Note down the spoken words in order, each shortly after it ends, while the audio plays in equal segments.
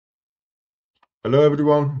Hello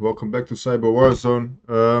everyone, welcome back to Cyber Warzone.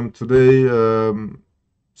 Today,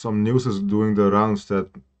 some news is doing the rounds that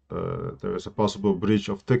there is a possible breach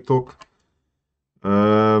of TikTok.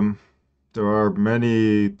 Um, there are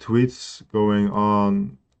many tweets going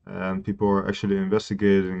on, and people are actually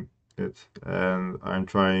investigating it. And I'm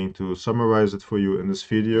trying to summarize it for you in this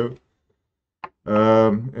video.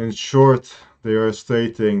 In short, they are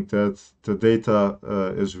stating that the data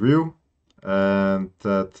is real and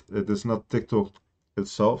that it is not TikTok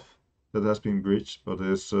itself that has been breached, but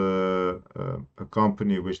is a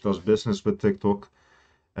company which does business with TikTok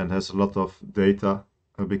and has a lot of data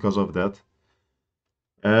because of that.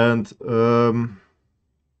 And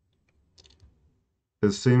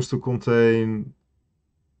it seems to contain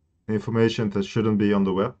information that shouldn't be on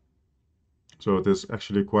the web. So it is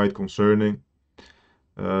actually quite concerning.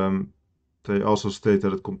 Um, They also state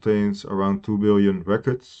that it contains around 2 billion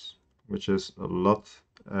records, which is a lot.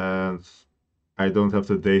 And I don't have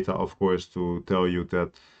the data, of course, to tell you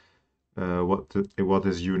that what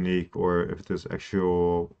is unique or if it is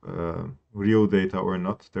actual real data or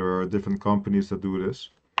not. There are different companies that do this.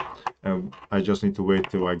 And I just need to wait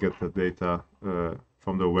till I get the data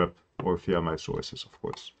from the web or via my sources, of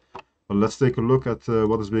course. But let's take a look at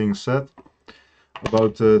what is being said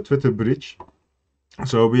about Twitter breach.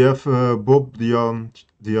 So we have Bob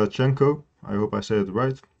Diachenko. I hope I say it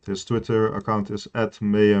right. His Twitter account is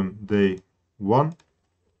 @mayhemday1.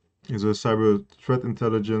 He's a cyber threat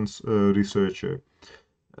intelligence researcher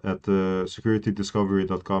at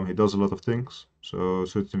securitydiscovery.com. He does a lot of things, so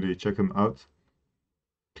certainly check him out.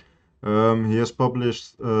 He has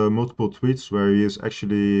published multiple tweets where he is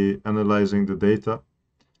actually analyzing the data.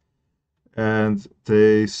 And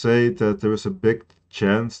they say that there is a big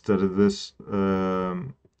chance that it is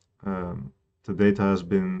the data has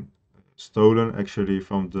been stolen actually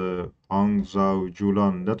from the Hangzhou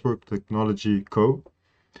Julan Network Technology Co.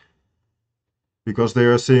 because they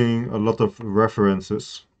are seeing a lot of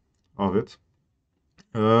references of it.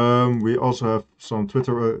 We also have some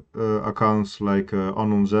Twitter accounts like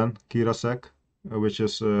Anonzen Kirasek, which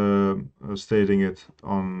is stating it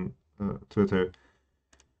on Twitter.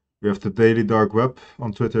 We have the Daily Dark Web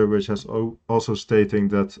on Twitter, which has also stating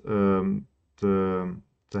that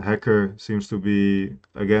the hacker seems to be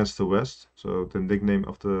against the West. So the nickname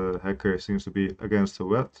of the hacker seems to be against the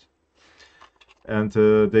West. And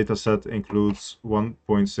the dataset includes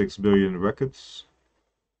 1.6 billion records.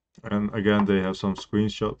 And again, they have some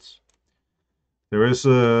screenshots. There is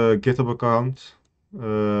a GitHub account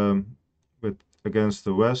with against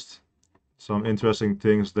the West. Some interesting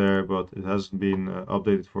things there, but it hasn't been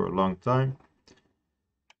updated for a long time.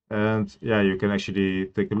 And yeah, you can actually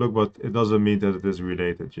take a look, but it doesn't mean that it is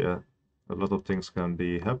related. Yeah, a lot of things can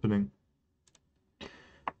be happening.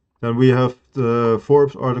 Then we have the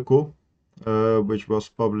Forbes article, which was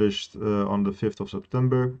published on the 5th of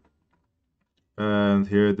September. And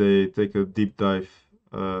here they take a deep dive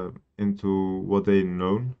into what they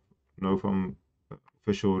know from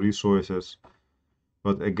official resources.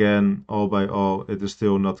 But again, all by all, it is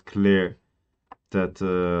still not clear that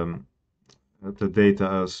the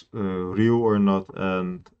data is real or not,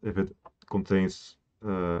 and if it contains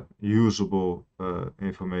usable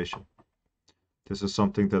information. This is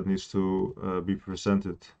something that needs to be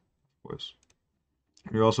presented, of course.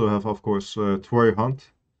 We also have, of course, Troy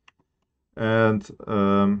Hunt, and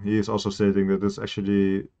he is also stating that it's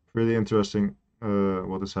actually really interesting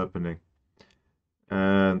what is happening,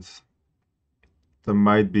 and there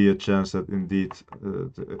might be a chance that indeed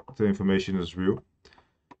the information is real.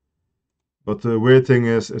 But the weird thing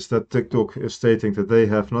is that TikTok is stating that they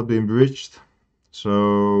have not been breached.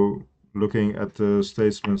 So looking at the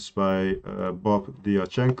statements by Bob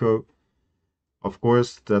Diachenko, of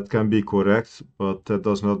course that can be correct, but that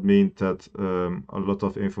does not mean that a lot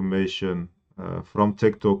of information from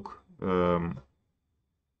TikTok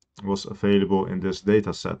was available in this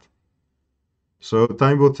data set. So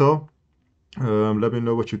time will tell. Let me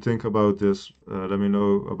know what you think about this. Let me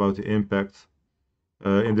know about the impact.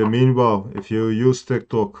 In the meanwhile, if you use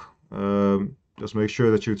TikTok, just make sure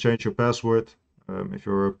that you change your password. If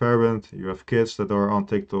you're a parent, you have kids that are on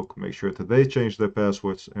TikTok, make sure that they change their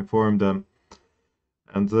passwords, inform them.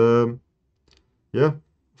 And yeah,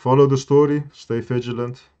 follow the story, stay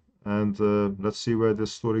vigilant, and let's see where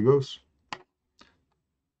this story goes.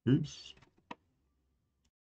 Peace.